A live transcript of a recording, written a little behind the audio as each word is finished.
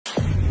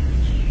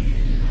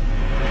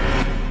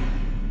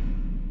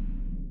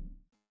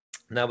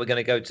Now we're going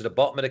to go to the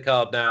bottom of the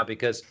card now,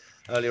 because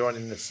earlier on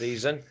in the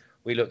season,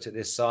 we looked at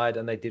this side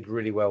and they did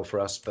really well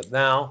for us. But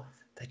now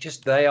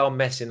they are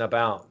messing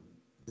about.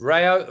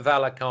 Rayo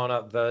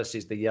Vallecano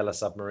versus the Yellow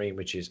Submarine,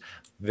 which is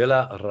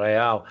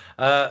Villarreal.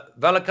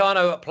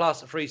 Vallecano at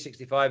plus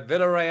 365.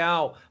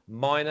 Villarreal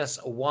minus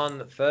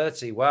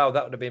 130. Wow,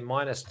 that would have been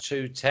minus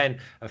 210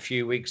 a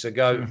few weeks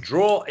ago.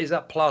 Draw is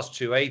at plus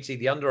 280.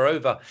 The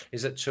under-over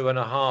is at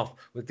 2.5,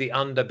 with the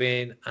under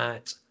being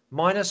at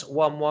minus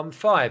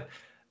 115.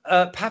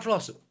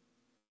 Pavlos,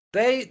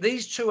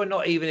 these two are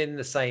not even in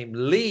the same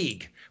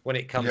league when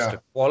it comes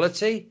to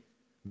quality.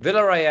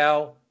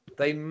 Villarreal,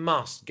 they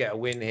must get a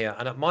win here.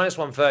 And at minus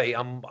 130,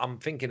 I'm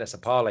thinking it's a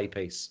parlay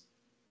piece.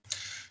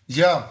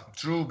 Yeah,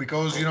 true.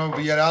 Because,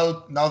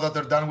 Villarreal, now that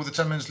they're done with the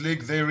Champions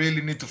League, they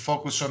really need to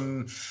focus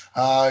on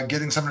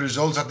getting some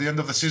results at the end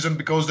of the season,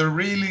 because they're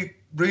really,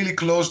 really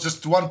close,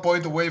 just 1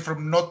 point away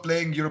from not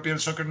playing European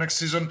soccer next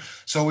season.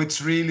 So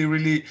it's really,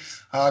 really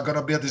going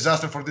to be a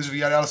disaster for this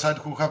Villarreal side,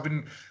 who have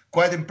been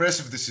quite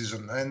impressive this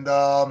season. And,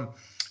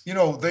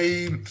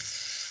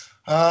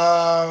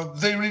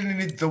 they really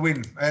need the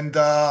win, and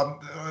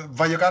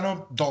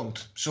Vallecano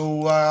don't.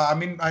 So, I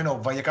know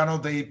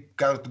Vallecano, they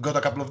got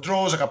a couple of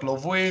draws, a couple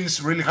of wins,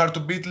 really hard to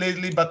beat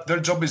lately, but their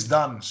job is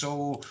done.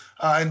 So,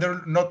 and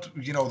they're not,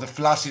 the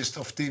flashiest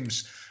of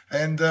teams.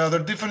 And their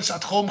defense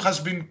at home has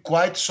been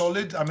quite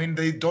solid.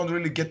 They don't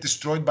really get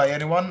destroyed by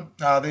anyone.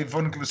 They've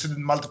only conceded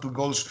multiple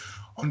goals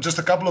on just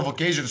a couple of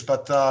occasions,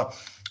 but,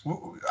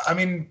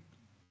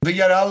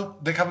 Villarreal,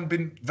 they haven't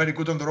been very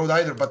good on the road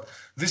either, but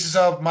this is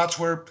a match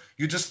where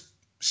you just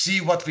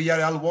see what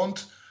Villarreal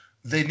want,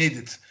 they need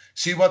it.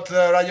 See what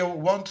Rayo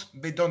want,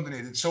 they don't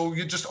need it. So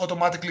you just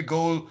automatically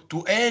go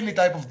to any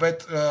type of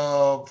bet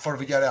for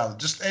Villarreal.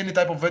 Just any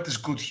type of bet is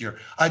good here.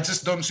 I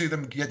just don't see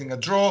them getting a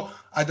draw.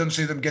 I don't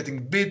see them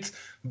getting beat.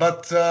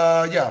 But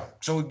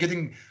so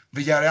getting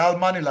Villarreal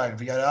money line,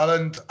 Villarreal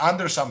and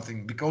under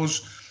something,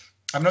 because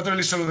I'm not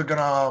really sure they're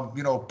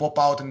gonna, pop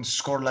out and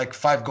score like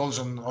 5 goals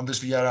on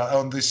this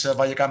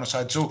Vallecano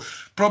side. So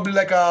probably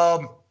like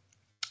a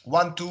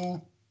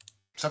 1-2,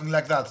 something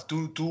like that,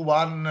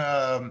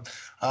 2-1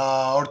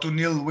 or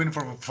 2-0 win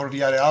for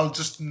Villarreal.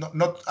 Just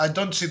not. I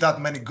don't see that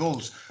many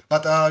goals,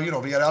 but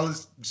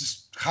Villarreal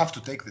just have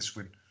to take this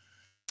win.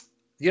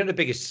 The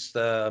biggest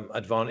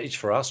advantage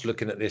for us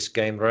looking at this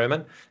game,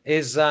 Roman,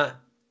 is that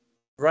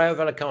Rayo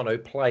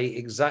Vallecano play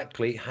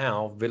exactly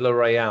how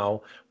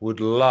Villarreal would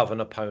love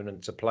an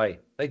opponent to play.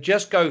 They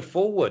just go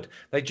forward.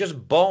 They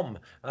just bomb.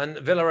 And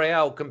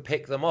Villarreal can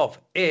pick them off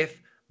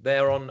if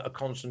they're on a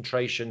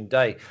concentration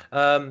day.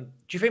 Do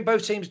you think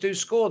both teams do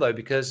score, though?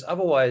 Because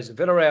otherwise,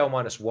 Villarreal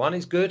 -1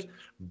 is good,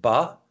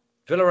 but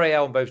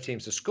Villarreal and both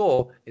teams to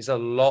score is a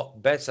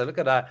lot better. Look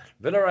at that.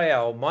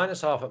 Villarreal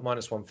 -0.5 at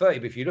 -130.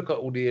 But if you look at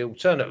all the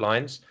alternate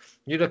lines,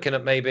 you're looking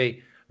at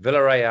maybe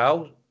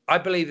Villarreal. I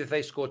believe if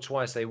they score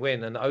twice, they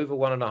win. And over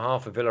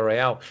 1.5 for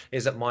Villarreal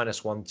is at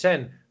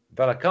 -110.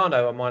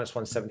 Vallecano at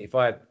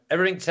 -175.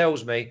 Everything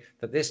tells me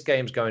that this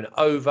game's going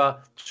over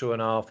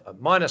 2.5 at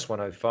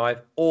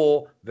 -105,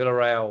 or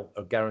Villarreal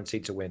are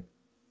guaranteed to win.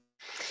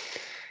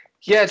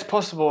 Yeah, it's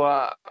possible.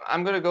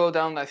 I'm going to go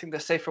down, I think, the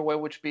safer way,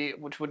 which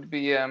would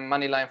be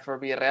money line for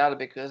Villarreal,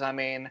 because,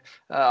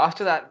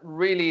 after that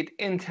really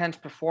intense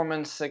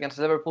performance against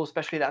Liverpool,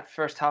 especially that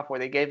first half where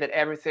they gave it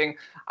everything,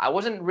 I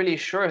wasn't really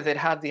sure if they'd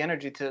have the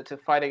energy to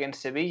fight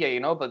against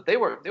Sevilla, but they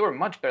were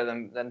much better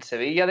than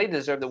Sevilla. They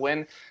deserved the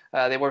win.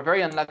 They were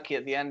very unlucky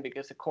at the end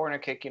because the corner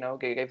kick,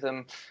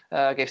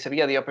 gave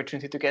Sevilla the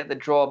opportunity to get the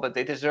draw, but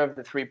they deserved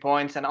the 3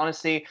 points. And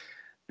honestly,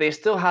 they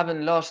still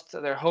haven't lost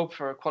their hope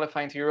for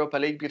qualifying to Europa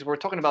League, because we're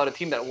talking about a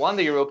team that won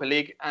the Europa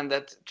League and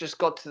that just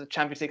got to the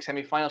Champions League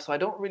semi-final. So I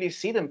don't really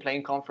see them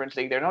playing Conference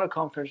League. They're not a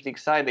Conference League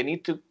side. They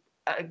need to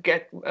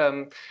get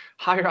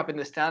higher up in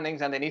the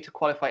standings, and they need to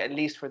qualify at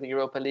least for the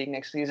Europa League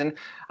next season.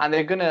 And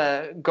they're going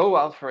to go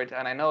out for it.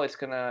 And I know it's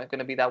going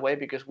to be that way,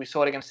 because we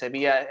saw it against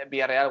Sevilla.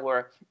 Villarreal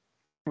were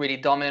really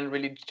dominant,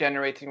 really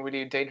generating,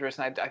 really dangerous.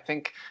 And I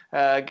think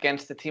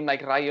against a team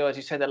like Rayo, as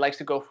you said, that likes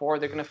to go forward,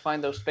 they're going to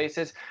find those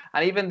spaces.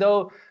 And even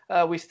though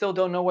we still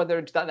don't know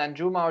whether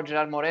Danjuma or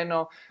Gerard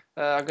Moreno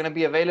are going to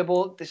be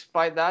available,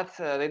 despite that,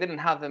 they didn't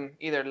have them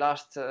either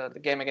last the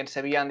game against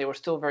Sevilla, and they were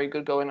still very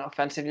good going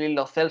offensively.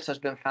 Lo Celso has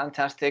been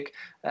fantastic,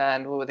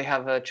 and they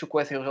have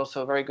Chukwueze, who's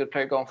also a very good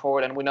player going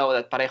forward. And we know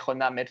that Parejo in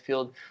that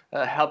midfield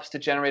helps to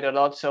generate a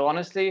lot. So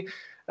honestly,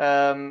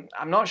 I'm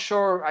not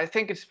sure. I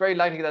think it's very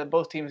likely that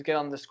both teams get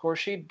on the score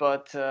sheet,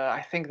 but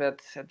I think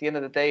that at the end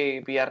of the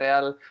day,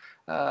 Villarreal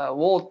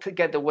will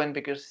get the win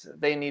because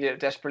they need it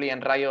desperately,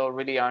 and Rayo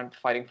really aren't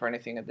fighting for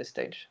anything at this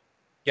stage.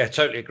 Yeah,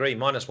 totally agree.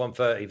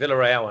 -130,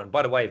 Villarreal. And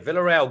by the way,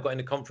 Villarreal got in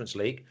the Conference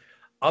League.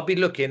 I'll be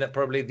looking at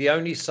probably the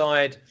only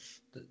side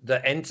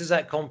that enters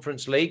that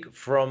Conference League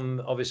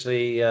from,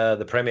 obviously,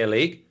 the Premier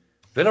League.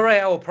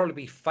 Villarreal will probably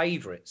be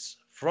favourites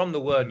from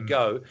the word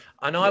go.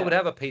 And I would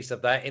have a piece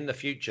of that in the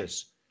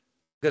futures.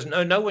 Because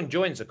no one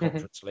joins the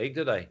Conference League,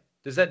 do they?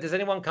 Does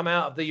anyone come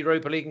out of the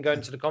Europa League and go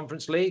into the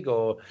Conference League,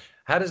 or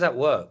how does that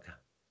work?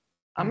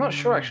 I'm not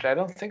sure, actually. I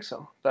don't think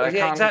so. But I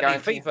Yeah, can't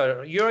exactly.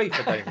 guarantee. FIFA,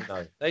 UEFA don't even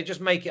know. They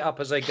just make it up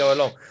as they go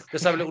along.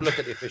 Let's have a little look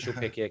at the official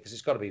pick here, because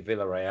it's got to be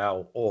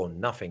Villarreal or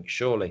nothing,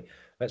 surely.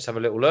 Let's have a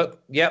little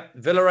look. Yep,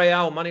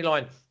 Villarreal money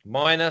line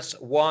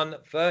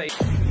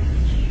 -130.